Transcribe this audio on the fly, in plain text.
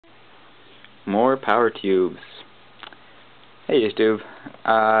More power tubes. Hey YouTube.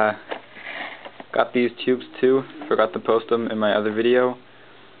 Got these tubes too. Forgot to post them in my other video.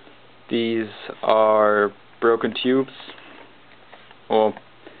 These are broken tubes. Well,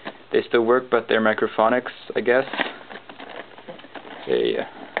 they still work, but they're microphonics, I guess.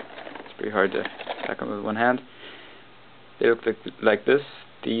 It's pretty hard to stack them with one hand. They look like this.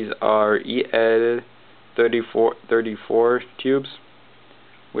 These are EL34 tubes,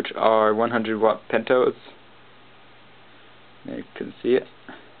 which are 100 watt pentodes. There you can see it.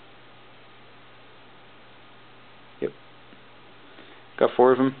 Yep. Got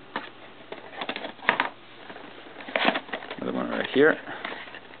 4 of them. Another one right here.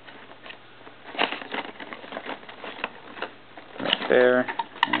 Right there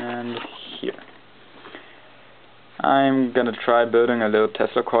and here. I'm gonna try building a little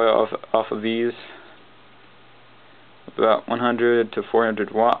Tesla coil off of these. About 100 to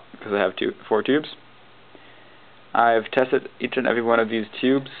 400 watt, because I have 4 tubes. I've tested each and every one of these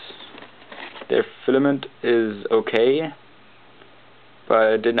tubes. Their filament is okay, but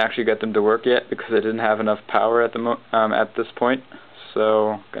I didn't actually get them to work yet because I didn't have enough power at this point.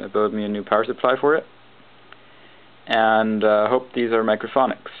 So I'm gonna build me a new power supply for it, and hope these are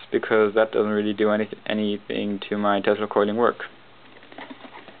microphonics, because that doesn't really do anything to my Tesla coiling work.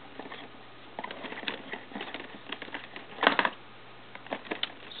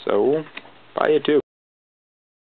 So, bye YouTube.